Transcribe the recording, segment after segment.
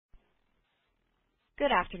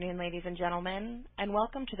Good afternoon, ladies and gentlemen, and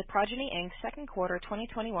welcome to the Progyny, Inc. second quarter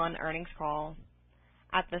 2021 earnings call.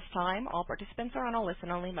 At this time, all participants are on a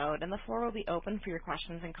listen-only mode, and the floor will be open for your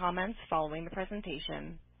questions and comments following the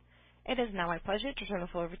presentation. It is now my pleasure to turn the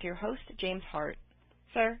floor over to your host, James Hart.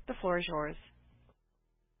 Sir, the floor is yours.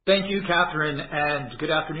 Thank you, Catherine, and good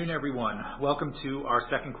afternoon, everyone. Welcome to our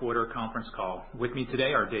second quarter conference call. With me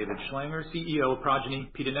today are David Schlanger, CEO of Progyny,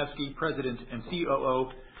 Pete Anevski, President and COO,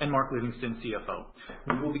 and Mark Livingston, CFO.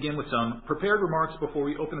 We will begin with some prepared remarks before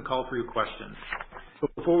we open the call for your questions.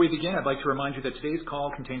 Before we begin, I'd like to remind you that today's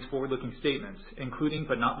call contains forward-looking statements, including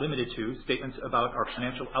but not limited to statements about our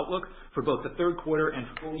financial outlook for both the third quarter and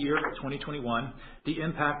full year of 2021, the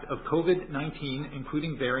impact of COVID-19,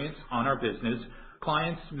 including variants on our business,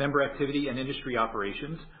 clients, member activity, and industry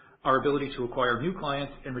operations, our ability to acquire new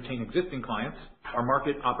clients and retain existing clients, our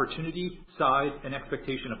market opportunity, size, and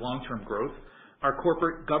expectation of long-term growth, our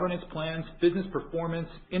corporate governance plans, business performance,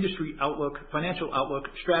 industry outlook, financial outlook,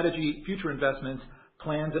 strategy, future investments,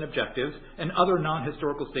 plans and objectives, and other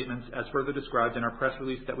non-historical statements as further described in our press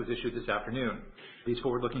release that was issued this afternoon. These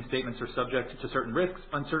forward-looking statements are subject to certain risks,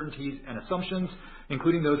 uncertainties, and assumptions,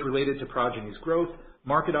 including those related to Progyny's growth,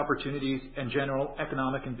 market opportunities, and general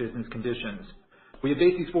economic and business conditions. We have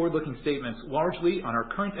based these forward-looking statements largely on our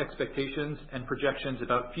current expectations and projections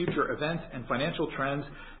about future events and financial trends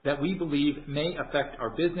that we believe may affect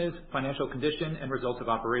our business, financial condition, and results of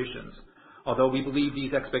operations. Although we believe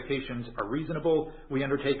these expectations are reasonable, we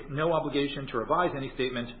undertake no obligation to revise any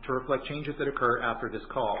statement to reflect changes that occur after this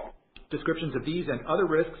call. Descriptions of these and other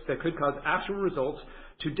risks that could cause actual results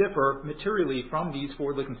to differ materially from these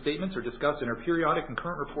forward-looking statements are discussed in our periodic and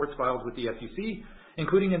current reports filed with the SEC,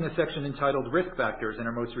 including in the section entitled Risk Factors in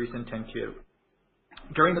our most recent 10-Q.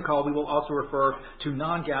 During the call, we will also refer to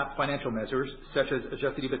non-GAAP financial measures such as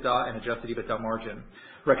adjusted EBITDA and adjusted EBITDA margin.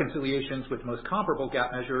 Reconciliations with most comparable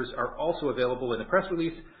GAAP measures are also available in the press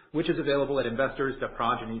release, which is available at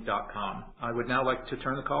investors.progyny.com. I would now like to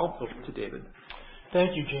turn the call over to David.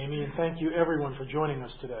 Thank you, Jamie, and thank you everyone for joining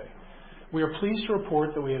us today. We are pleased to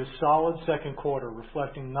report that we had a solid second quarter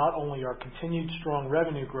reflecting not only our continued strong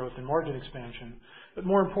revenue growth and margin expansion, but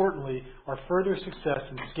more importantly, our further success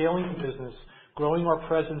in scaling the business, growing our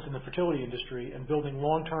presence in the fertility industry, and building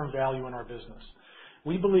long-term value in our business.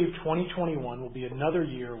 We believe 2021 will be another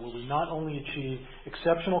year where we not only achieve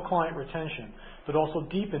exceptional client retention, but also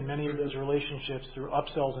deepen many of those relationships through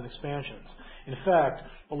upsells and expansions. In fact,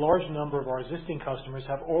 a large number of our existing customers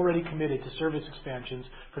have already committed to service expansions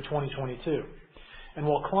for 2022. And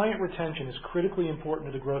while client retention is critically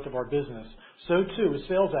important to the growth of our business, so too is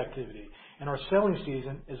sales activity, and our selling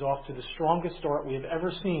season is off to the strongest start we have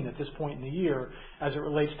ever seen at this point in the year as it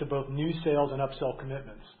relates to both new sales and upsell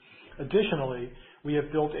commitments. Additionally, we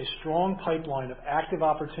have built a strong pipeline of active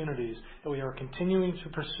opportunities that we are continuing to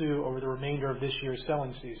pursue over the remainder of this year's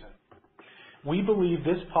selling season. We believe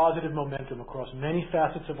this positive momentum across many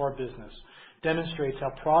facets of our business demonstrates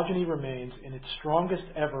how Progyny remains in its strongest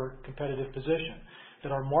ever competitive position,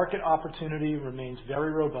 that our market opportunity remains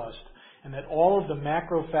very robust, and that all of the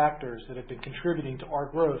macro factors that have been contributing to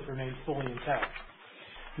our growth remain fully intact.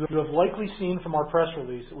 You have likely seen from our press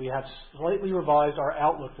release that we have slightly revised our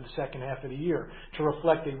outlook for the second half of the year to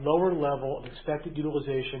reflect a lower level of expected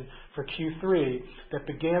utilization for Q3 that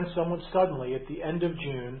began somewhat suddenly at the end of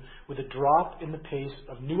June with a drop in the pace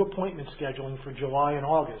of new appointment scheduling for July and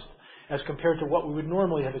August as compared to what we would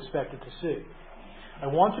normally have expected to see. I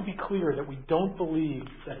want to be clear that we don't believe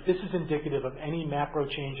that this is indicative of any macro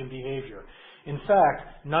change in behavior. In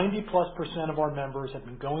fact, 90+% of our members have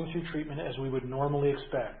been going through treatment as we would normally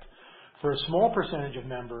expect. For a small percentage of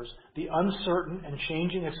members, the uncertain and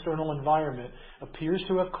changing external environment appears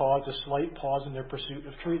to have caused a slight pause in their pursuit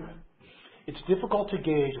of treatment. It's difficult to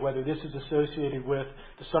gauge whether this is associated with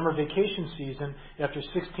the summer vacation season after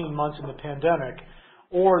 16 months in the pandemic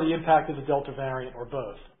or the impact of the Delta variant or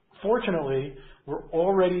both. Fortunately, we're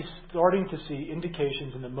already starting to see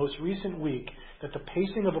indications in the most recent week that the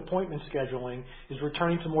pacing of appointment scheduling is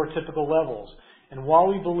returning to more typical levels. And while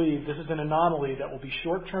we believe this is an anomaly that will be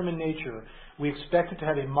short-term in nature, we expect it to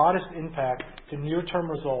have a modest impact to near-term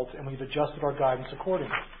results, and we've adjusted our guidance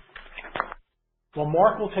accordingly. While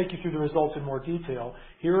Mark will take you through the results in more detail,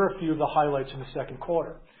 here are a few of the highlights in the second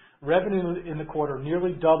quarter. Revenue in the quarter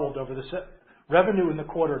nearly doubled over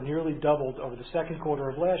the second quarter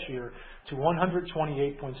of last year to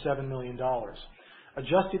 $128.7 million.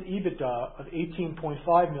 Adjusted EBITDA of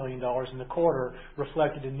 $18.5 million in the quarter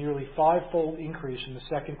reflected a nearly five-fold increase from the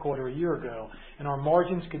second quarter a year ago, and our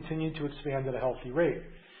margins continued to expand at a healthy rate.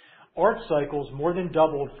 ART cycles more than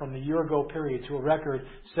doubled from the year-ago period to a record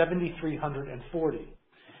 7,340.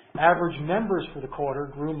 Average members for the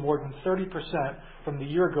quarter grew more than 30% from the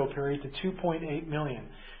year-ago period to 2.8 million,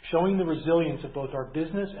 showing the resilience of both our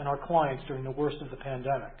business and our clients during the worst of the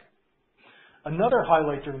pandemic. Another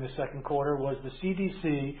highlight during the second quarter was the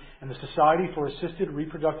CDC and the Society for Assisted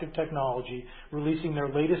Reproductive Technology releasing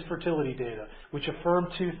their latest fertility data, which affirmed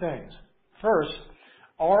two things. First,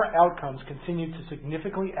 our outcomes continued to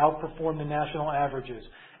significantly outperform the national averages,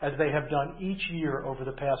 as they have done each year over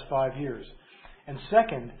the past 5 years. And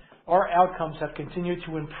second, our outcomes have continued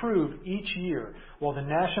to improve each year, while the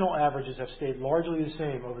national averages have stayed largely the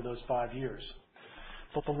same over those 5 years.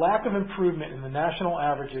 But the lack of improvement in the national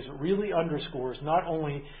averages really underscores not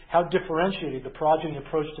only how differentiated the Progyny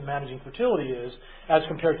approach to managing fertility is as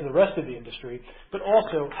compared to the rest of the industry, but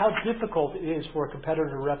also how difficult it is for a competitor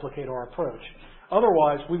to replicate our approach.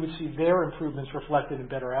 Otherwise, we would see their improvements reflected in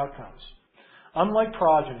better outcomes. Unlike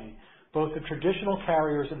Progyny, both the traditional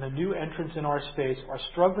carriers and the new entrants in our space are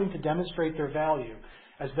struggling to demonstrate their value,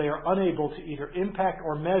 as they are unable to either impact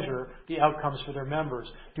or measure the outcomes for their members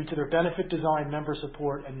due to their benefit design, member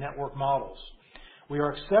support, and network models. We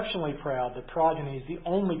are exceptionally proud that Progyny is the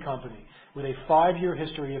only company with a 5-year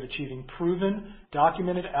history of achieving proven,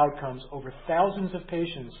 documented outcomes over thousands of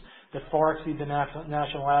patients that far exceed the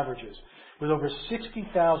national averages, with over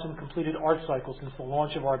 60,000 completed ART cycles since the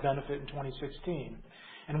launch of our benefit in 2016.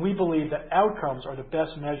 And we believe that outcomes are the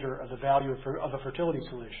best measure of the value of a fertility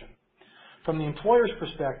solution. From the employer's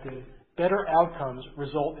perspective, better outcomes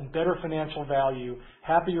result in better financial value,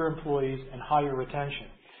 happier employees, and higher retention.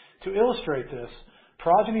 To illustrate this,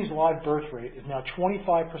 Progyny's live birth rate is now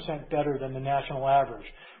 25% better than the national average,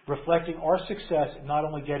 reflecting our success in not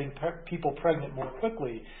only getting people pregnant more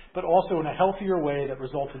quickly, but also in a healthier way that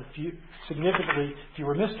results in significantly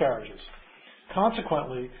fewer miscarriages.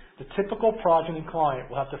 Consequently, the typical Progyny client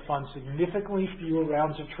will have to fund significantly fewer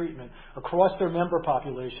rounds of treatment across their member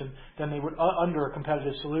population than they would under a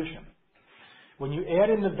competitive solution. When you add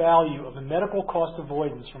in the value of the medical cost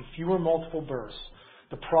avoidance from fewer multiple births,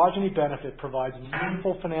 the Progyny benefit provides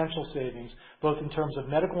meaningful financial savings, both in terms of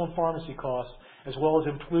medical and pharmacy costs, as well as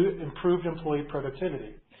improved employee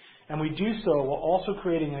productivity. And we do so while also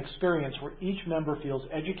creating an experience where each member feels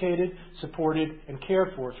educated, supported, and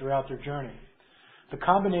cared for throughout their journey. The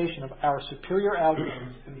combination of our superior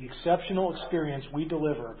outcomes and the exceptional experience we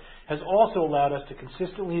deliver has also allowed us to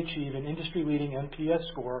consistently achieve an industry-leading NPS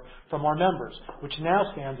score from our members, which now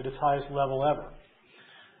stands at its highest level ever.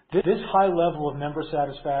 This high level of member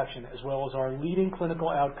satisfaction, as well as our leading clinical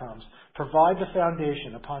outcomes, provide the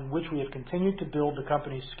foundation upon which we have continued to build the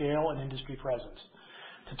company's scale and industry presence.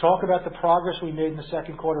 To talk about the progress we made in the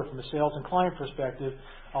second quarter from a sales and client perspective,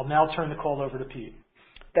 I'll now turn the call over to Pete.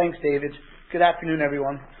 Thanks, David. Good afternoon,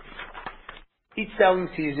 everyone. Each selling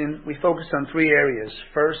season, we focus on 3 areas.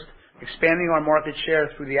 First, expanding our market share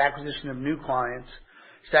through the acquisition of new clients.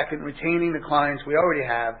 Second, retaining the clients we already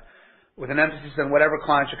have, with an emphasis on whatever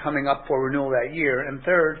clients are coming up for renewal that year. And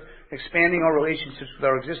third, expanding our relationships with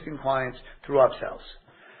our existing clients through upsells.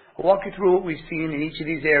 I'll walk you through what we've seen in each of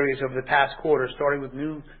these areas over the past quarter, starting with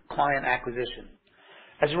new client acquisition.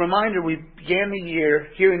 As a reminder, we began the year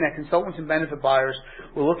hearing that consultants and benefit buyers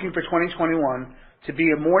were looking for 2021 to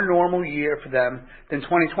be a more normal year for them than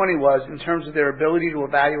 2020 was in terms of their ability to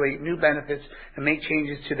evaluate new benefits and make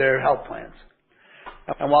changes to their health plans.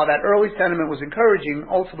 And while that early sentiment was encouraging,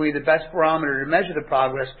 ultimately the best barometer to measure the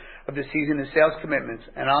progress of the season is sales commitments.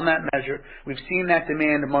 And on that measure, we've seen that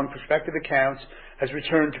demand among prospective accounts has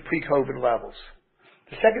returned to pre-COVID levels.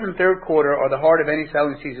 The second and third quarter are the heart of any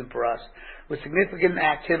selling season for us, with significant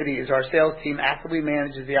activity as our sales team actively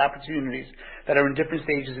manages the opportunities that are in different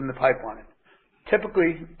stages in the pipeline.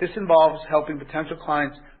 Typically, this involves helping potential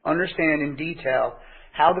clients understand in detail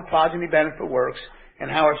how the Progyny benefit works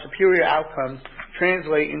and how our superior outcomes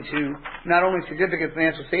translate into not only significant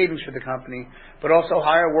financial savings for the company, but also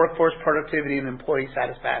higher workforce productivity and employee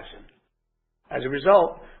satisfaction. As a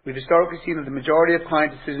result, we've historically seen that the majority of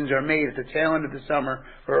client decisions are made at the tail end of the summer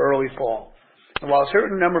or early fall. And while a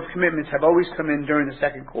certain number of commitments have always come in during the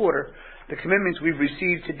second quarter, the commitments we've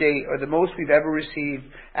received to date are the most we've ever received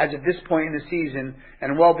as of this point in the season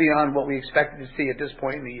and well beyond what we expected to see at this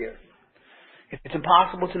point in the year. It's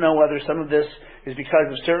impossible to know whether some of this is because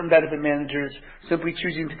of certain benefit managers simply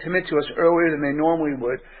choosing to commit to us earlier than they normally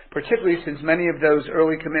would, particularly since many of those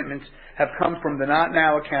early commitments have come from the not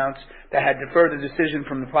now accounts that had deferred the decision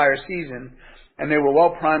from the prior season, and they were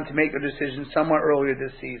well primed to make their decision somewhat earlier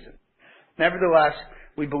this season. Nevertheless,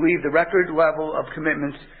 we believe the record level of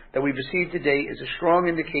commitments that we've received to date is a strong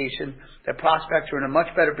indication that prospects are in a much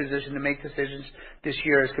better position to make decisions this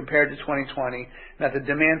year as compared to 2020, and that the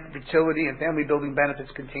demand for fertility and family building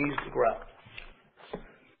benefits continues to grow.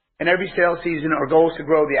 In every sales season, our goal is to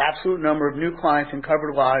grow the absolute number of new clients and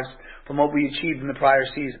covered lives from what we achieved in the prior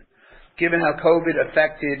season. Given how COVID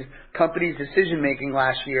affected companies' decision-making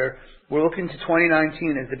last year, we're looking to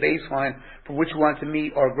 2019 as the baseline for which we want to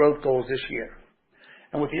meet our growth goals this year.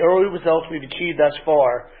 And with the early results we've achieved thus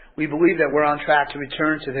far, we believe that we're on track to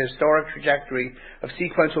return to the historic trajectory of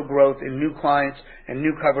sequential growth in new clients and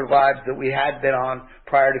new covered lives that we had been on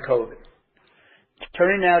prior to COVID.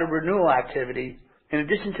 Turning now to renewal activity, in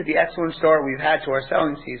addition to the excellent start we've had to our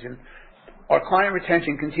selling season, our client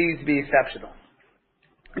retention continues to be exceptional.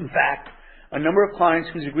 In fact, a number of clients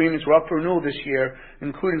whose agreements were up for renewal this year,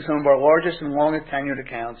 including some of our largest and longest tenured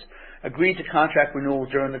accounts, agreed to contract renewals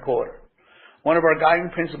during the quarter. One of our guiding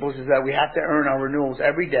principles is that we have to earn our renewals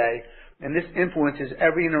every day, and this influences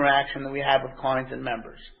every interaction that we have with clients and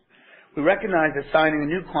members. We recognize that signing a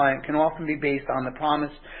new client can often be based on the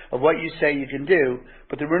promise of what you say you can do,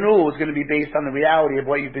 but the renewal is going to be based on the reality of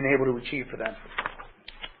what you've been able to achieve for them.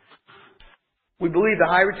 We believe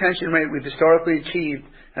the high retention rate we've historically achieved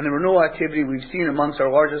and the renewal activity we've seen amongst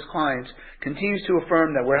our largest clients continues to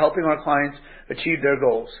affirm that we're helping our clients achieve their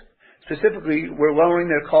goals. Specifically, we're lowering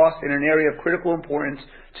their costs in an area of critical importance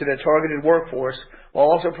to their targeted workforce, while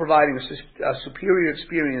also providing a superior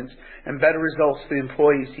experience and better results for the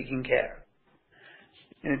employees seeking care.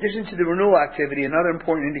 In addition to the renewal activity, another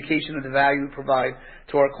important indication of the value we provide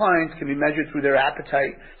to our clients can be measured through their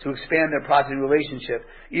appetite to expand their Progyny relationship,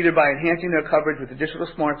 either by enhancing their coverage with additional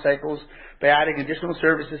smart cycles, by adding additional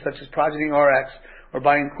services such as Progyny Rx, or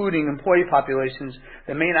by including employee populations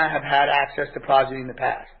that may not have had access to Progyny in the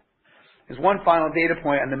past. As one final data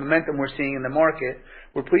point on the momentum we're seeing in the market,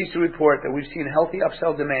 we're pleased to report that we've seen healthy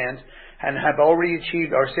upsell demand and have already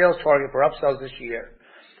achieved our sales target for upsells this year.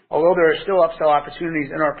 Although there are still upsell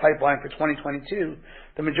opportunities in our pipeline for 2022,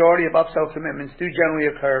 the majority of upsell commitments do generally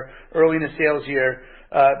occur early in the sales year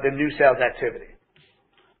than new sales activity.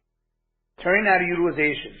 Turning now to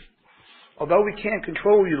utilization. Although we can't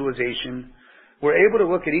control utilization, we're able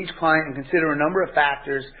to look at each client and consider a number of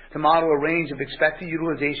factors to model a range of expected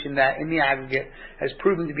utilization that, in the aggregate, has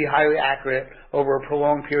proven to be highly accurate over a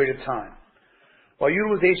prolonged period of time. While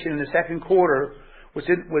utilization in the second quarter was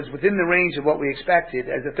within the range of what we expected,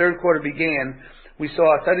 as the third quarter began, we saw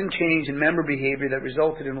a sudden change in member behavior that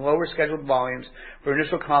resulted in lower scheduled volumes for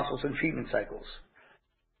initial consults and treatment cycles.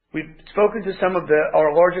 We've spoken to some of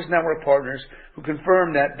our largest network partners who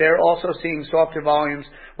confirmed that they're also seeing softer volumes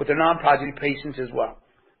with their non-Progyny patients as well.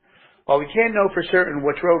 While we can't know for certain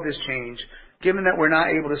what drove this change, given that we're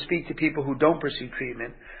not able to speak to people who don't pursue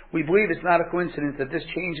treatment, we believe it's not a coincidence that this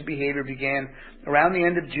change in behavior began around the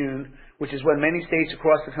end of June, which is when many states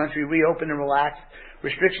across the country reopened and relaxed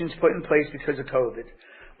restrictions put in place because of COVID.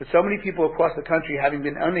 With so many people across the country having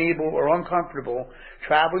been unable or uncomfortable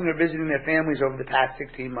traveling or visiting their families over the past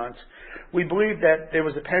 16 months, we believe that there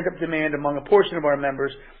was a pent-up demand among a portion of our members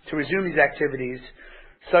to resume these activities,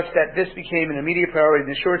 such that this became an immediate priority in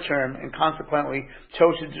the short term and consequently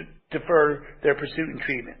chose to defer their pursuit and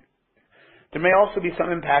treatment. There may also be some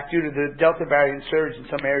impact due to the Delta variant surge in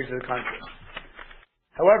some areas of the country.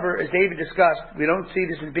 However, as David discussed, we don't see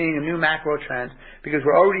this as being a new macro trend because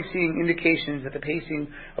we're already seeing indications that the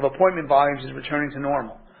pacing of appointment volumes is returning to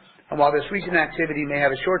normal. And while this recent activity may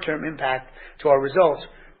have a short-term impact to our results,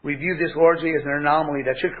 we view this largely as an anomaly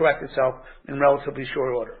that should correct itself in relatively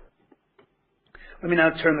short order. Let me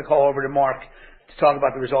now turn the call over to Mark to talk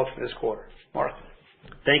about the results for this quarter. Mark.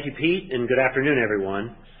 Thank you, Pete, and good afternoon,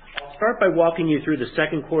 everyone. I'll start by walking you through the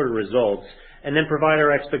second quarter results and then provide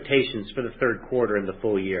our expectations for the third quarter and the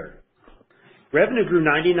full year. Revenue grew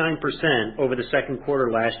 99% over the second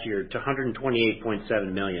quarter last year to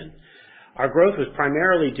 $128.7 million. Our growth was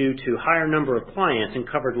primarily due to higher number of clients and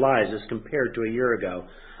covered lives as compared to a year ago,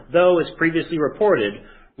 though, as previously reported,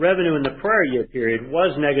 revenue in the prior year period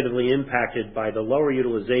was negatively impacted by the lower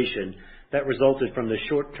utilization that resulted from the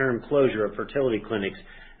short-term closure of fertility clinics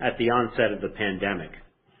at the onset of the pandemic.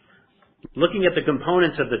 Looking at the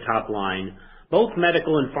components of the top line, both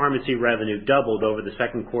medical and pharmacy revenue doubled over the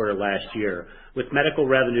second quarter last year, with medical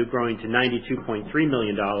revenue growing to $92.3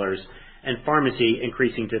 million and pharmacy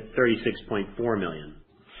increasing to $36.4 million.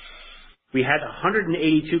 We had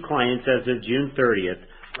 182 clients as of June 30th,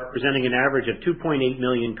 representing an average of 2.8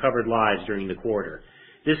 million covered lives during the quarter.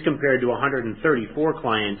 This compared to 134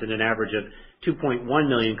 clients and an average of 2.1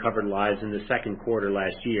 million covered lives in the second quarter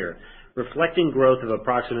last year, reflecting growth of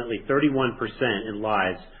approximately 31% in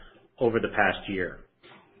lives over the past year.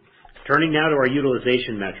 Turning now to our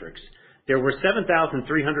utilization metrics. There were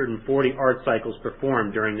 7,340 ART cycles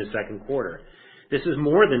performed during the second quarter. This is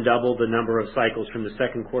more than double the number of cycles from the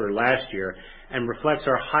second quarter last year and reflects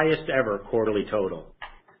our highest ever quarterly total.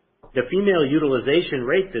 The female utilization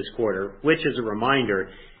rate this quarter, which as a reminder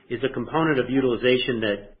is a component of utilization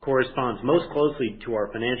that corresponds most closely to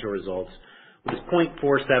our financial results, was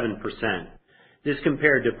 0.47%. This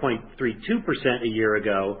compared to 0.32% a year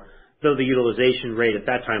ago, though the utilization rate at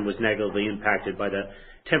that time was negatively impacted by the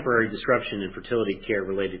temporary disruption in fertility care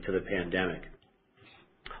related to the pandemic.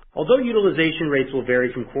 Although utilization rates will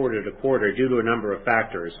vary from quarter to quarter due to a number of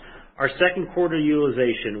factors, our second quarter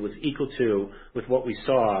utilization was equal to with what we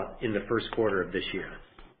saw in the first quarter of this year.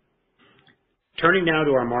 Turning now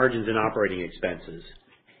to our margins and operating expenses.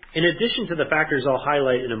 In addition to the factors I'll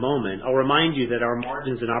highlight in a moment, I'll remind you that our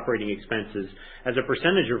margins and operating expenses as a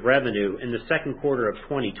percentage of revenue in the second quarter of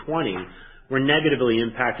 2020 were negatively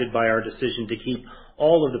impacted by our decision to keep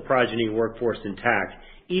all of the Progyny workforce intact,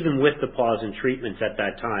 even with the pause in treatments at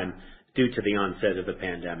that time due to the onset of the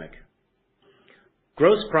pandemic.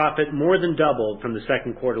 Gross profit more than doubled from the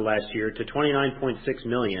second quarter last year to $29.6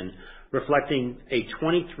 million, reflecting a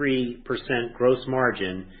 23% gross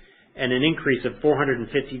margin and an increase of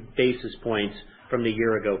 450 basis points from the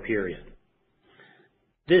year ago period.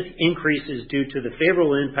 This increase is due to the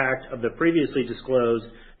favorable impact of the previously disclosed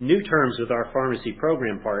new terms with our pharmacy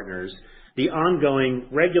program partners, the ongoing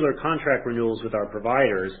regular contract renewals with our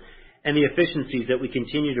providers, and the efficiencies that we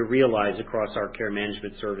continue to realize across our care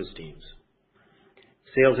management service teams.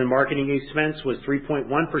 Sales and marketing expense was 3.1%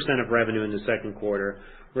 of revenue in the second quarter,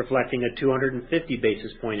 reflecting a 250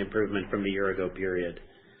 basis point improvement from the year ago period.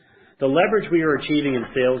 The leverage we are achieving in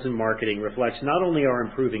sales and marketing reflects not only our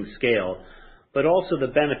improving scale, but also the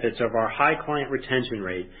benefits of our high client retention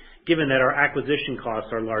rate, given that our acquisition costs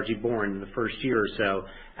are largely borne in the first year or so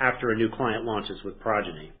after a new client launches with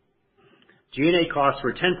Progyny. G&A costs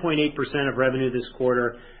were 10.8% of revenue this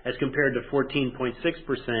quarter as compared to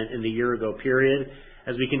 14.6% in the year ago period,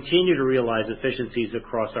 as we continue to realize efficiencies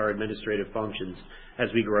across our administrative functions as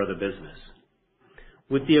we grow the business.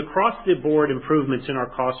 With the across-the-board improvements in our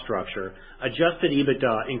cost structure, adjusted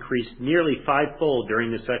EBITDA increased nearly fivefold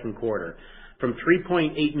during the second quarter, from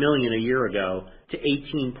 $3.8 million a year ago to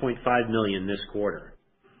 $18.5 million this quarter.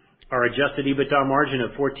 Our adjusted EBITDA margin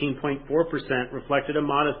of 14.4% reflected a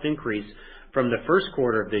modest increase from the first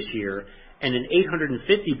quarter of this year and an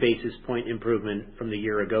 850 basis point improvement from the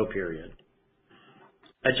year ago period.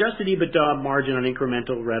 Adjusted EBITDA margin on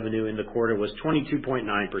incremental revenue in the quarter was 22.9%.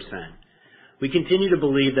 We continue to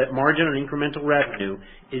believe that margin on incremental revenue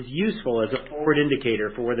is useful as a forward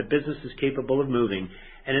indicator for where the business is capable of moving,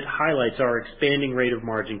 and it highlights our expanding rate of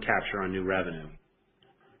margin capture on new revenue.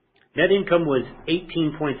 Net income was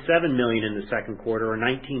 $18.7 million in the second quarter, or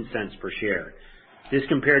 19 cents per share. This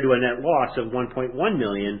compared to a net loss of $1.1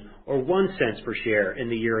 million, or 1 cent per share in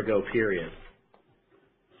the year ago period.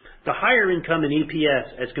 The higher income in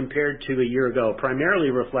EPS as compared to a year ago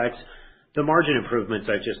primarily reflects the margin improvements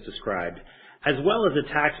I just described, as well as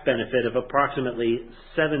a tax benefit of approximately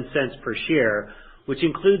 7 cents per share, which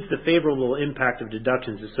includes the favorable impact of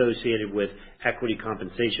deductions associated with equity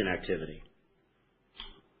compensation activity.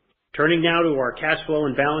 Turning now to our cash flow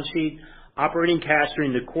and balance sheet, operating cash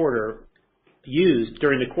during the quarter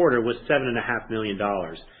was $7.5 million.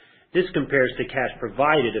 This compares to cash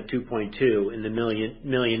provided of $2.2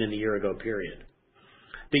 million in the year ago period.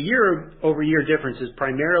 The year-over-year difference is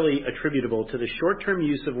primarily attributable to the short-term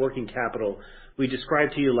use of working capital we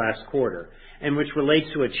described to you last quarter, and which relates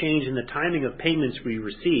to a change in the timing of payments we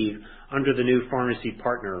receive under the new pharmacy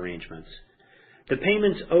partner arrangements. The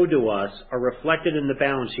payments owed to us are reflected in the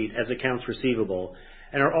balance sheet as accounts receivable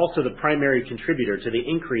and are also the primary contributor to the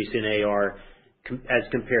increase in AR as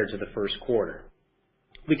compared to the first quarter.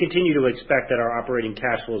 We continue to expect that our operating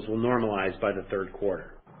cash flows will normalize by the third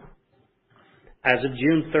quarter. As of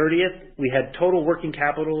June 30th, we had total working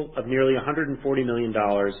capital of nearly $140 million,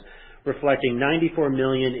 reflecting $94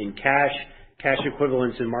 million in cash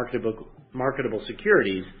equivalents, and marketable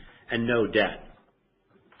securities, and no debt.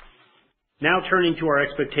 Now turning to our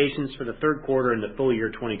expectations for the third quarter and the full year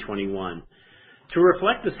 2021. To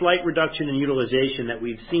reflect the slight reduction in utilization that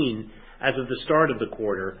we've seen as of the start of the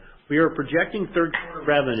quarter, we are projecting third quarter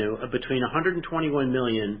revenue of between $121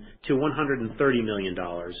 million to $130 million,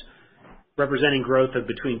 representing growth of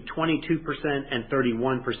between 22% and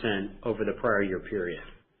 31% over the prior year period.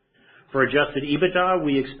 For adjusted EBITDA,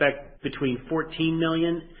 we expect between $14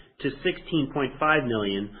 million to $16.5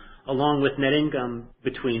 million, along with net income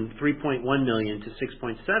between $3.1 million to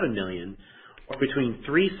 $6.7 million, or between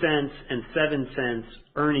 3 cents and 7 cents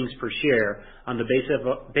earnings per share on the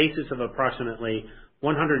basis of approximately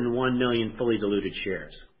 101 million fully diluted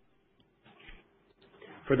shares.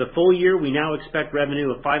 For the full year, we now expect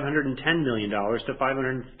revenue of $510 million to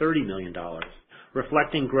 $530 million,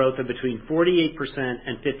 reflecting growth of between 48%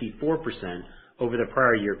 and 54% over the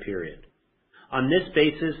prior year period. On this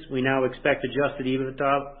basis, we now expect adjusted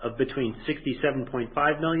EBITDA of between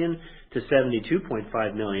 $67.5 million to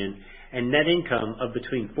 $72.5 million and net income of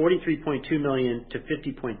between $43.2 million to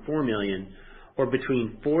 $50.4 million, or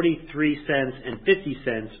between 43 cents and 50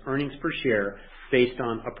 cents earnings per share based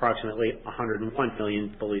on approximately 101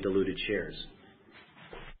 million fully diluted shares.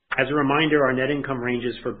 As a reminder, our net income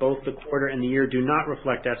ranges for both the quarter and the year do not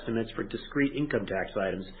reflect estimates for discrete income tax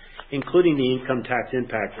items, including the income tax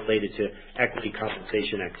impact related to equity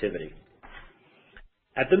compensation activity.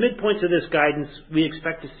 At the midpoints of this guidance, we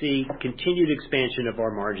expect to see continued expansion of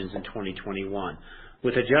our margins in 2021,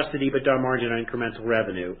 with adjusted EBITDA margin on incremental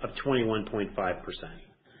revenue of 21.5%.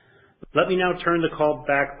 Let me now turn the call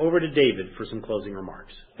back over to David for some closing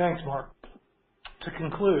remarks. Thanks, Mark. To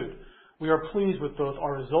conclude, we are pleased with both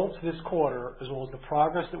our results this quarter as well as the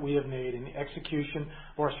progress that we have made in the execution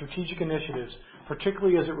of our strategic initiatives,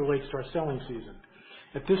 particularly as it relates to our selling season.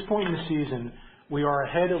 At this point in the season, we are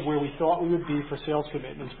ahead of where we thought we would be for sales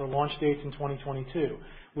commitments for launch dates in 2022,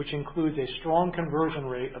 which includes a strong conversion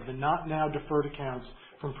rate of the not now deferred accounts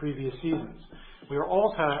from previous seasons. We are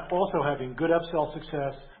also having good upsell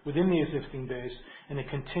success within the existing base and a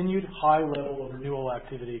continued high level of renewal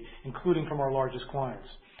activity, including from our largest clients.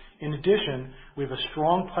 In addition, we have a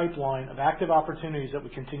strong pipeline of active opportunities that we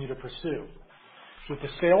continue to pursue. With the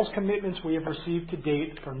sales commitments we have received to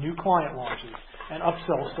date for new client launches and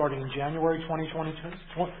upsells starting in January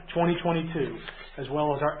 2022, as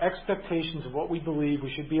well as our expectations of what we believe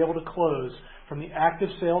we should be able to close from the active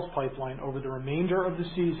sales pipeline over the remainder of the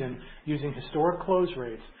season using historic close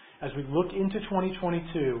rates, as we look into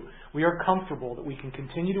 2022, we are comfortable that we can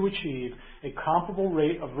continue to achieve a comparable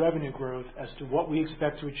rate of revenue growth as to what we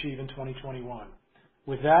expect to achieve in 2021.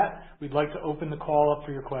 With that, we'd like to open the call up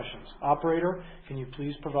for your questions. Operator, can you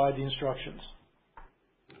please provide the instructions?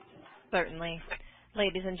 Certainly.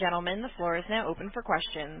 Ladies and gentlemen, the floor is now open for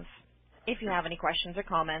questions. If you have any questions or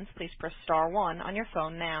comments, please press star 1 on your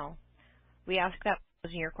phone now. We ask that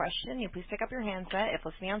posing your question, you please pick up your handset if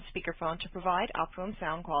listening on speakerphone to provide optimum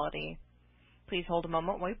sound quality. Please hold a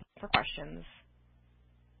moment while we wait for questions.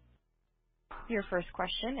 Your first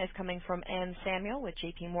question is coming from Anne Samuel with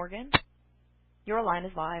J.P. Morgan. Your line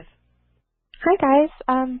is live. Hi, guys.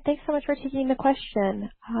 Thanks so much for taking the question.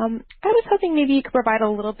 I was hoping maybe you could provide a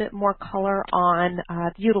little bit more color on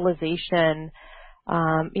the utilization.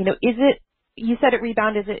 You said it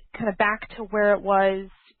rebounded. Is it kind of back to where it was,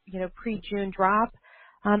 pre-June drop?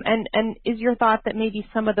 And is your thought that maybe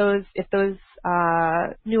some of those, if those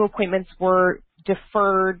new appointments were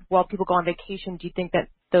deferred while people go on vacation, do you think that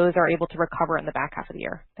those are able to recover in the back half of the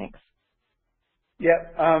year? Thanks. Yeah.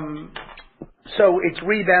 So it's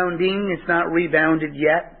rebounding. It's not rebounded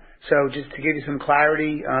yet. So just to give you some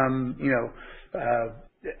clarity, as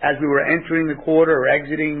we were entering the quarter or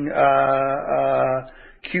exiting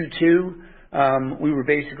Q2, we were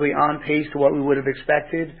basically on pace to what we would have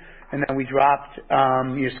expected. And then we dropped,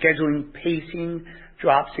 scheduling pacing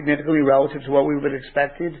dropped significantly relative to what we would have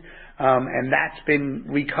expected. And that's been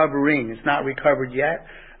recovering. It's not recovered yet.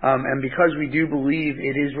 And because we do believe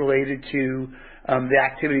it is related to the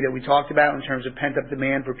activity that we talked about in terms of pent-up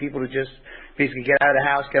demand for people to just basically get out of the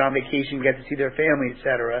house, get on vacation, get to see their family, et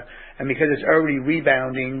cetera. And because it's already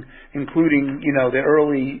rebounding, including, the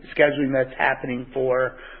early scheduling that's happening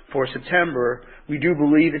for September, we do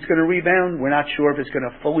believe it's going to rebound. We're not sure if it's going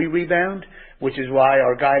to fully rebound, which is why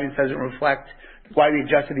our guidance doesn't reflect why we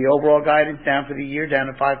adjusted the overall guidance down for the year, down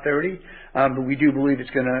to 530. But we do believe it's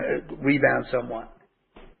going to rebound somewhat.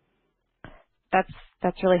 That's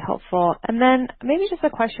really helpful. And then maybe just a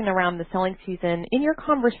question around the selling season. In your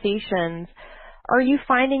conversations, are you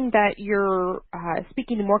finding that you're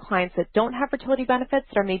speaking to more clients that don't have fertility benefits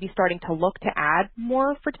that are maybe starting to look to add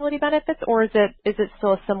more fertility benefits, or is it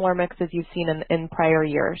still a similar mix as you've seen in prior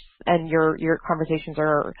years, and your conversations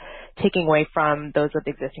are taking away from those with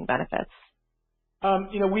existing benefits?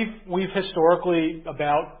 We've historically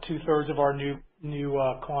about 2/3 of our new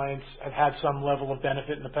clients have had some level of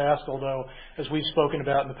benefit in the past, although as we've spoken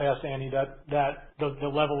about in the past, Annie, that the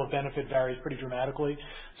level of benefit varies pretty dramatically.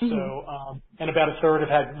 Mm-hmm. So, and about 1/3 have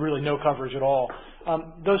had really no coverage at all.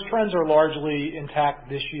 Those trends are largely intact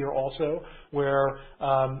this year also, where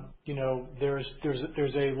there's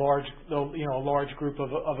a large group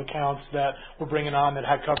of accounts that we're bringing on that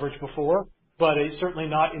had coverage before, but a certainly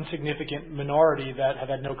not insignificant minority that have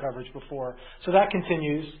had no coverage before. So that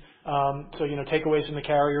continues. Takeaways from the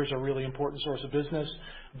carriers are a really important source of business,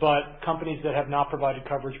 but companies that have not provided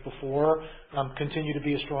coverage before continue to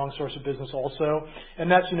be a strong source of business also. And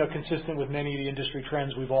that's, consistent with many of the industry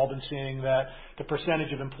trends we've all been seeing, that the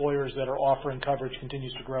percentage of employers that are offering coverage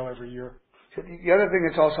continues to grow every year. So the other thing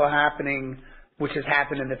that's also happening, which has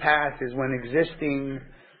happened in the past, is when existing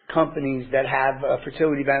companies that have a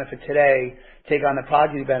fertility benefit today take on the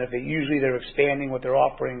progeny benefit, usually they're expanding what they're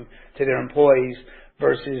offering to their employees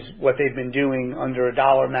versus what they've been doing under a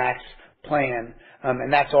dollar max plan.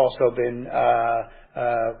 And that's also been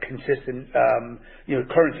consistent.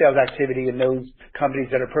 Current sales activity in those companies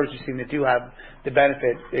that are purchasing that do have the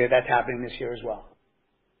benefit, that's happening this year as well.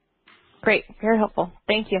 Great. Very helpful.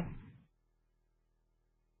 Thank you.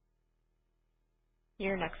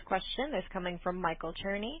 Your next question is coming from Michael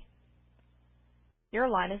Cherny. Your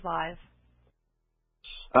line is live.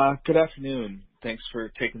 Good afternoon. Thanks for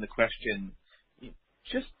taking the question.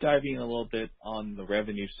 Just diving a little bit on the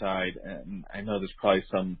revenue side, and I know there's probably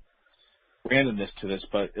some randomness to this,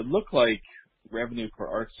 but it looked like revenue per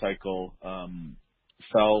ART cycle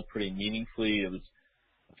fell pretty meaningfully. It was,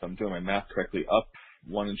 if I'm doing my math correctly, up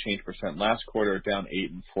 1% and change last quarter, down 8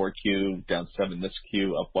 in 4Q, down 7 this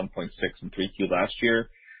Q, up 1.6 in 3Q last year.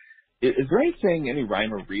 Is there any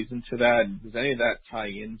rhyme or reason to that? And does any of that tie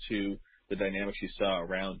into the dynamics you saw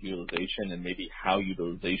around utilization and maybe how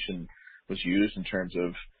utilization was used in terms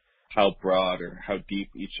of how broad or how deep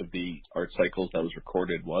each of the ART cycles that was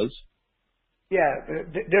recorded was? Yeah,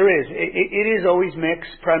 there is. It is always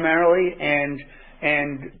mixed primarily, and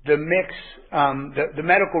the mix, the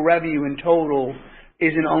medical revenue in total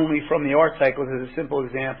isn't only from the ART cycles, as a simple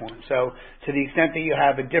example. So to the extent that you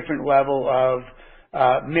have a different level of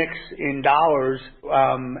mix in dollars,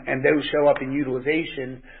 and those show up in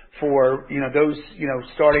utilization for, those,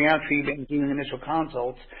 starting out treatment and doing initial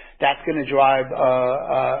consults, that's going to drive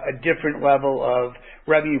a different level of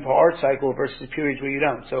revenue per ART cycle versus periods where you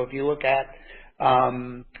don't. So if you look at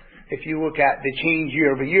the change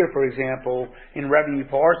year over year, for example, in revenue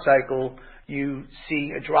per ART cycle, you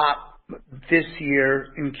see a drop this year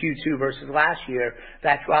in Q2 versus last year.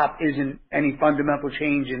 That drop isn't any fundamental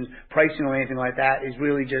change in pricing or anything like that. It's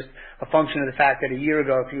really just a function of the fact that a year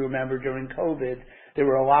ago, if you remember, during COVID, there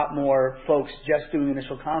were a lot more folks just doing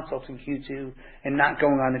initial consults in Q2 and not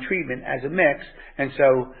going on the treatment as a mix. And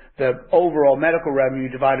so the overall medical revenue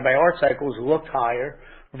divided by ART cycles looked higher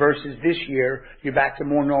versus this year, you're back to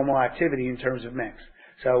more normal activity in terms of mix.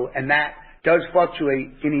 So, and that does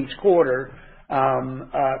fluctuate in each quarter.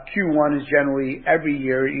 Q1 is generally every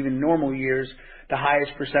year, even normal years, the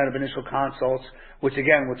highest percent of initial consults, which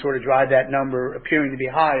again would sort of drive that number appearing to be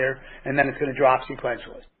higher, and then it's going to drop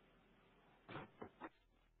sequentially.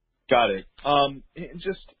 Got it.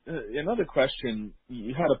 Just another question.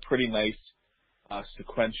 You had a pretty nice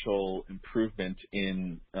sequential improvement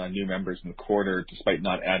in new members in the quarter, despite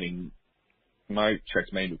not adding, my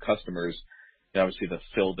checks, many new customers. Obviously, the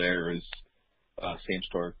fill there is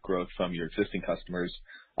same-store growth from your existing customers.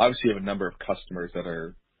 Obviously, you have a number of customers that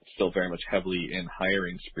are still very much heavily in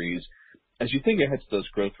hiring sprees. As you think ahead to those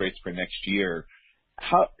growth rates for next year,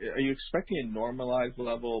 how are you expecting a normalized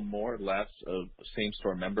level, more or less, of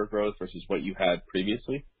same-store member growth versus what you had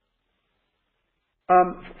previously?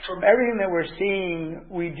 From everything that we're seeing,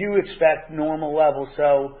 we do expect normal levels.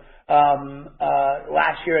 So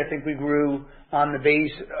last year, I think we grew on the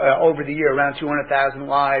base over the year around 200,000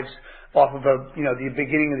 lives off of the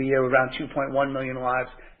beginning of the year around 2.1 million lives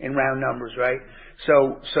in round numbers, right?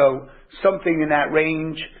 So something in that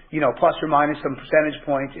range, plus or minus some percentage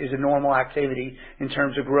points, is a normal activity in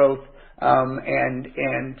terms of growth, and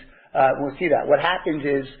we'll see that. What happens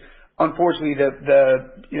is, unfortunately,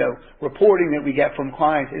 the reporting that we get from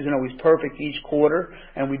clients isn't always perfect each quarter,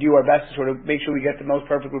 and we do our best to sort of make sure we get the most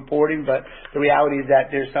perfect reporting, but the reality is that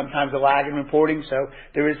there's sometimes a lag in reporting, so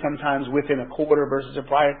there is sometimes within a quarter versus a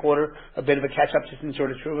prior quarter a bit of a catch-up just in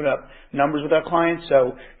sort of truing up numbers with our clients.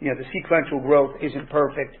 So, the sequential growth isn't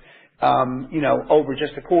perfect, over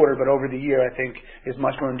just a quarter, but over the year, I think, is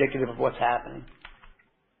much more indicative of what's happening.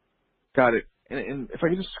 Got it. And if I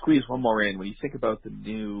could just squeeze one more in, when you think about the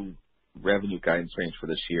new revenue guidance range for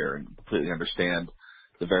this year, and completely understand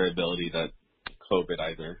the variability that COVID,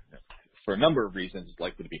 either for a number of reasons, is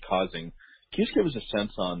likely to be causing, can you just give us a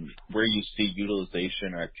sense on where you see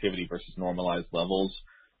utilization or activity versus normalized levels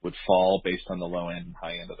would fall based on the low end and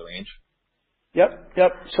high end of the range? Yep.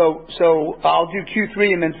 So I'll do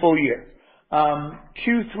Q3 and then full year.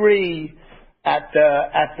 Q3 at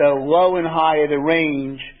the low and high of the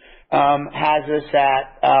range has us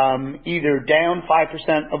at either down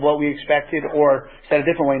 5% of what we expected, or said a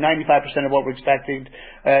different way, 95% of what we expected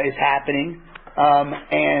is happening.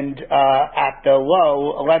 and at the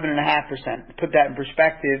low, 11.5%. To put that in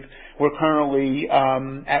perspective, we're currently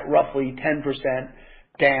at roughly 10%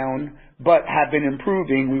 down, but have been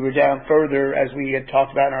improving. We were down further, as we had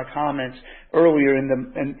talked about in our comments earlier in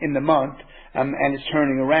the month, and it's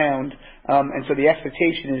turning around. And so the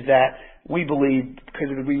expectation is that we believe,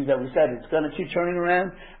 because of the reasons that we said, it's going to keep turning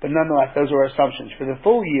around. But nonetheless, those are our assumptions for the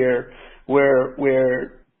full year. We're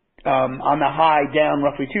on the high down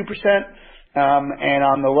roughly 2%, and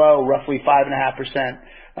on the low roughly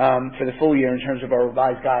 5.5% for the full year in terms of our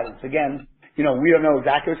revised guidance. Again, we don't know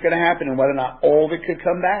exactly what's going to happen and whether or not all of it could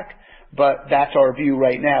come back, but that's our view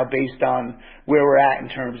right now based on where we're at in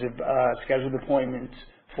terms of scheduled appointments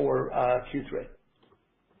for Q3.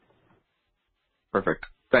 Perfect.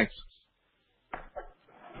 Thanks.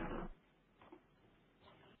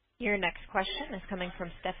 Your next question is coming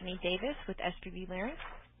from Stephanie Davis with SVB Leerink.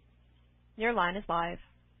 Your line is live.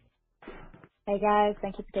 Hey guys,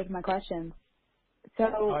 thank you for taking my questions. So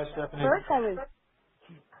Hi, Stephanie. first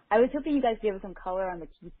I was hoping you guys could give us some color on the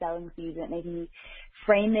key selling season, maybe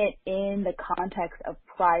frame it in the context of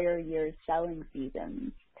prior year's selling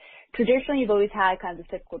seasons. Traditionally, you've always had kind of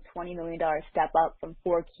the typical $20 million step up from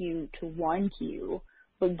 4Q to 1Q,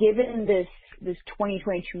 but given this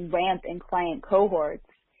 2022 ramp in client cohorts,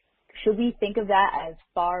 should we think of that as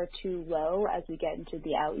far too low as we get into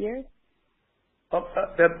the out years? Well,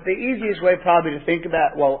 the easiest way probably to think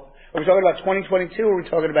about, are we talking about 2022 or are we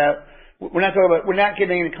talking about, we're not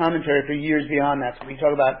giving any commentary for years beyond that. So when we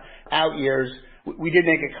talk about out years, we did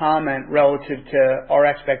make a comment relative to our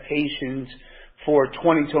expectations for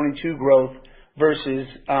 2022 growth versus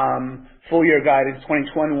full year guidance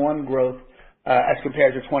 2021 growth as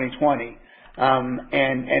compared to 2020.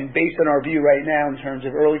 And based on our view right now in terms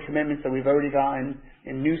of early commitments that we've already gotten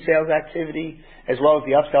in new sales activity, as well as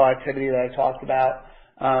the upsell activity that I talked about,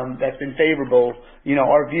 that's been favorable.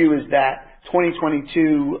 Our view is that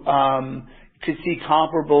 2022 could see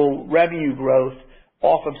comparable revenue growth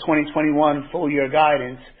off of 2021 full year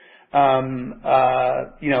guidance,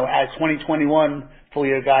 as 2021 full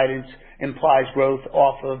year guidance implies growth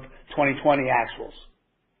off of 2020 actuals.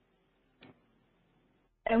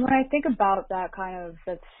 And when I think about that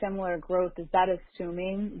that similar growth, is that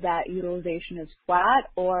assuming that utilization is flat,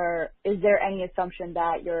 or is there any assumption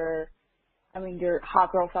that your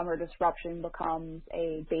hot girl summer disruption becomes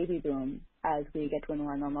a baby boom as we get to a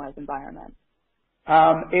more normalized environment?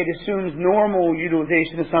 It assumes normal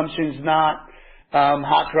utilization assumptions, not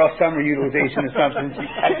hot girl summer utilization assumptions,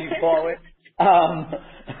 as you call it.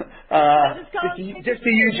 Just to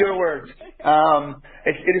use your words.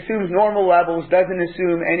 It assumes normal levels, doesn't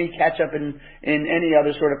assume any catch up in any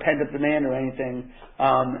other sort of pent up demand or anything.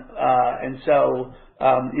 And so,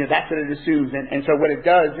 that's what it assumes. And so what it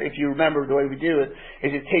does, if you remember the way we do it,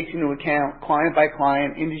 is it takes into account client by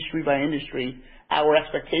client, industry by industry, our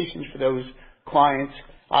expectations for those clients,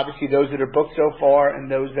 obviously those that are booked so far and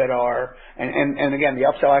those that are, and again, the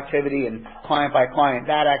upsell activity and client by client,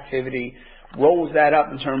 that activity rolls that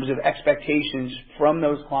up in terms of expectations from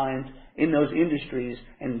those clients in those industries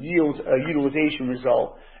and yields a utilization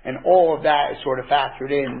result. And all of that is sort of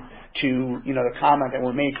factored in to, the comment that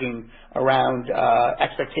we're making around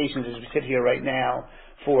expectations as we sit here right now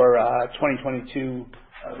for 2022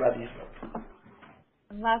 revenue growth.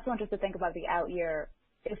 And last one, just to think about the out year.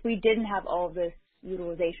 If we didn't have all of this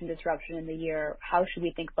utilization disruption in the year, how should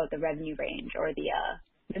we think about the revenue range or the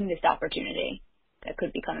missed opportunity that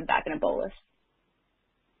could be coming back in a bolus?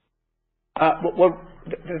 Well,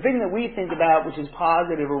 the thing that we think about, which is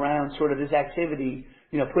positive around sort of this activity,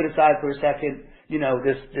 put aside for a second,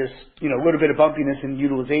 this little bit of bumpiness in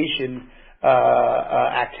utilization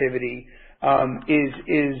activity, is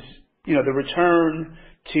the return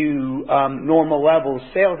to normal levels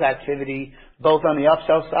sales activity, both on the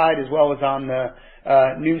upsell side as well as on the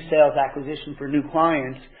new sales acquisition for new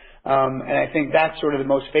clients. And I think that's sort of the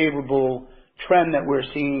most favorable trend that we're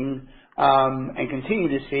seeing and continue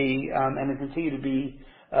to see and continue to be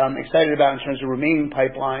excited about in terms of remaining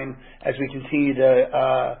pipeline as we continue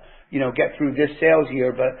to get through this sales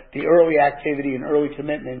year. But the early activity and early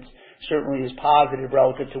commitments certainly is positive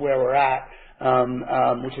relative to where we're at,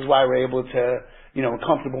 which is why we're able to,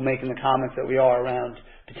 comfortable making the comments that we are around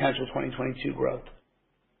potential 2022 growth.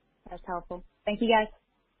 That's helpful. Thank you, guys.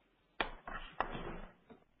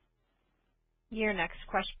 Your next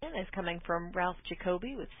question is coming from Ralph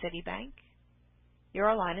Giacobbe with Citibank.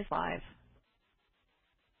 Your line is live.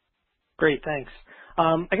 Great, thanks.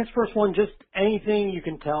 I guess first one, just anything you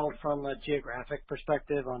can tell from a geographic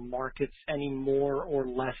perspective on markets any more or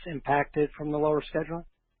less impacted from the lower schedule?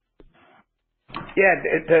 Yeah,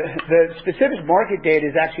 the specific market data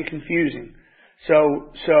is actually confusing.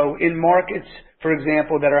 So in markets, for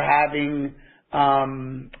example, that are having,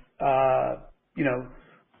 that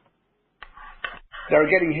are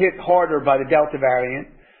getting hit harder by the Delta variant,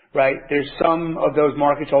 right? There's some of those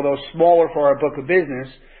markets, although smaller for our book of business,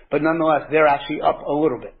 but nonetheless, they're actually up a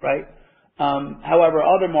little bit, right? However,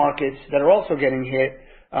 other markets that are also getting hit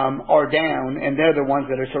are down, and they're the ones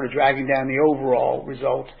that are sort of dragging down the overall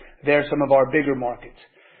results. They're some of our bigger markets.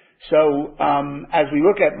 So as we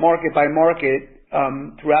look at market by market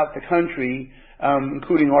throughout the country,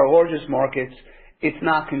 including our largest markets, it's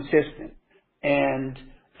not consistent. And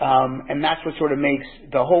that's what sort of makes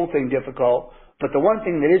the whole thing difficult. But the one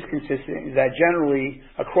thing that is consistent is that generally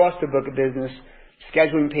across the book of business,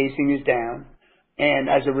 scheduling pacing is down. And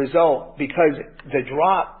as a result, because the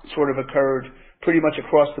drop sort of occurred pretty much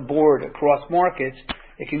across the board, across markets,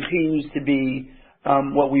 it continues to be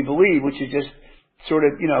what we believe, which is just sort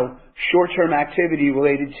of, short-term activity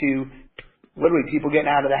related to literally people getting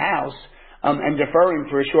out of the house and deferring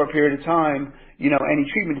for a short period of time, any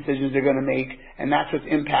treatment decisions they're going to make. And that's what's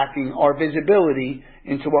impacting our visibility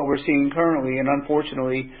into what we're seeing currently. And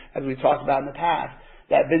unfortunately, as we've talked about in the past,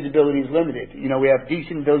 that visibility is limited. We have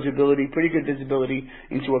decent visibility, pretty good visibility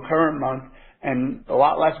into a current month and a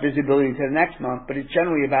lot less visibility into the next month, but it's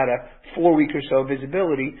generally about a 4-week or so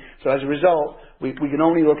visibility. So as a result, we can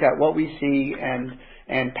only look at what we see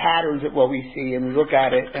and patterns of what we see, and we look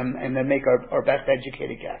at it and then make our best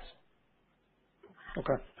educated guess.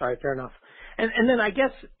 Okay. All right. Fair enough. And then I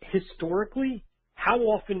guess historically, how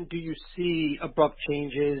often do you see abrupt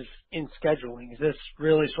changes in scheduling? Is this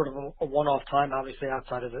really sort of a one-off time, obviously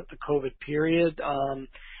outside of the COVID period? And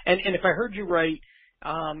if I heard you right,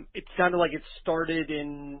 it sounded like it started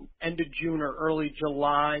in end of June or early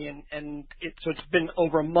July, and so it's been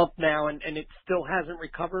over a month now, and it still hasn't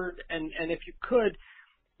recovered. And if you could,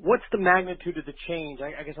 what's the magnitude of the change?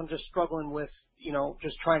 I guess I'm just struggling with,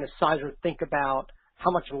 just trying to size or think about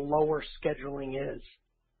how much lower scheduling is.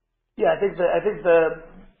 Yeah, I think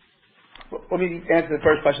let me answer the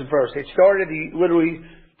first question first. It started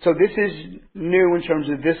so this is new in terms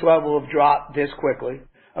of this level of drop this quickly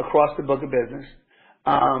across the book of business.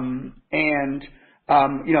 Like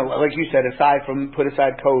you said, put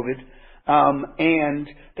aside COVID, and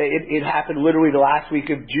it happened literally the last week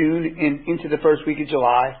of June into the first week of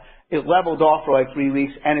July. It leveled off for like 3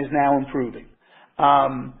 weeks and is now improving.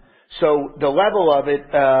 So the level of it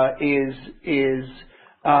is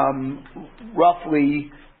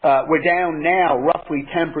roughly we're down now roughly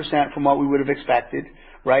 10% from what we would have expected,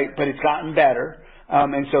 right? But it's gotten better.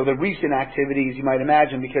 And so the recent activities, you might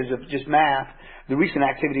imagine, because of just math, the recent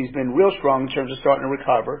activity has been real strong in terms of starting to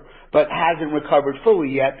recover, but hasn't recovered fully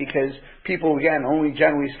yet because people, again, only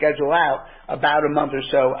generally schedule out about a month or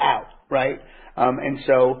so out, right? And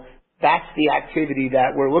so that's the activity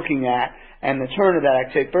that we're looking at, and the turn of that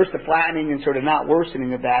activity, first the flattening and sort of not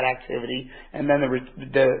worsening of that activity, and then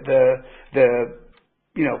the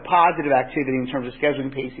positive activity in terms of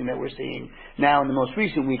scheduling pacing that we're seeing now in the most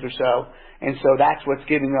recent week or so. And so that's what's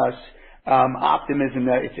giving us optimism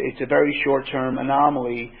that it's a very short-term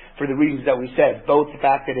anomaly for the reasons that we said, both the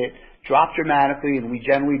fact that it dropped dramatically and we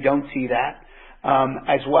generally don't see that,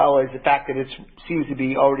 as well as the fact that it seems to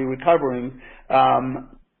be already recovering,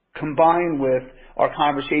 combined with our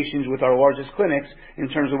conversations with our largest clinics in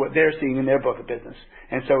terms of what they're seeing in their book of business.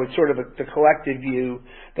 And so it's sort of the collective view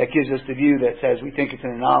that gives us the view that says we think it's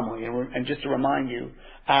an anomaly. And just to remind you,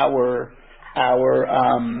 our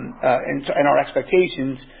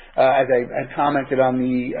expectations, as I had commented on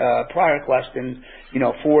the prior question,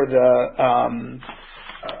 for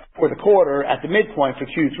the quarter at the midpoint for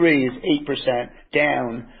Q3 is 8%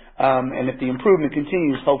 down, and if the improvement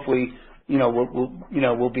continues, hopefully,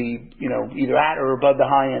 we'll be, either at or above the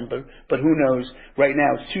high end, but who knows? Right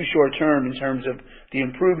now, it's too short term in terms of the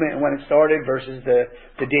improvement and when it started versus the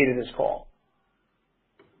date of this call.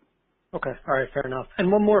 Okay. All right. Fair enough.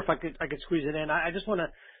 And one more, if I could squeeze it in. I just want to,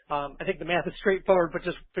 I think the math is straightforward, but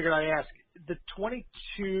just figured I'd ask. The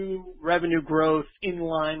 22 revenue growth in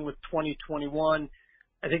line with 2021,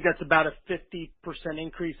 I think that's about a 50%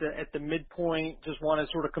 increase at the midpoint. Just want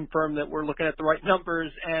to sort of confirm that we're looking at the right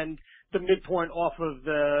numbers, and the midpoint off of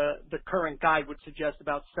the current guide would suggest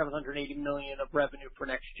about $780 million of revenue for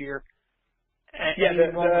next year.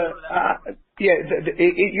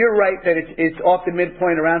 You're right that it's off the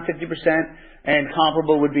midpoint around 50%, and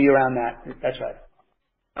comparable would be around that. That's right.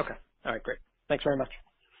 Okay. All right. Great. Thanks very much.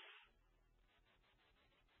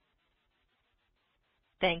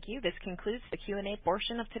 Thank you. This concludes the Q&A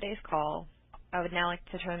portion of today's call. I would now like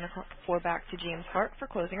to turn the floor back to James Hart for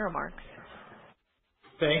closing remarks.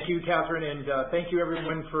 Thank you, Catherine, and thank you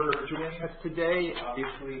everyone for joining us today.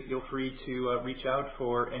 Obviously, feel free to reach out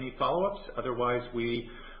for any follow-ups. Otherwise, we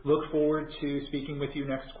look forward to speaking with you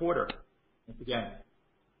next quarter. Thanks again.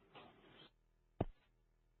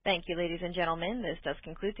 Thank you, ladies and gentlemen. This does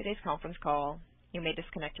conclude today's conference call. You may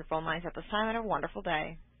disconnect your phone lines at this time and have a wonderful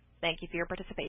day. Thank you for your participation.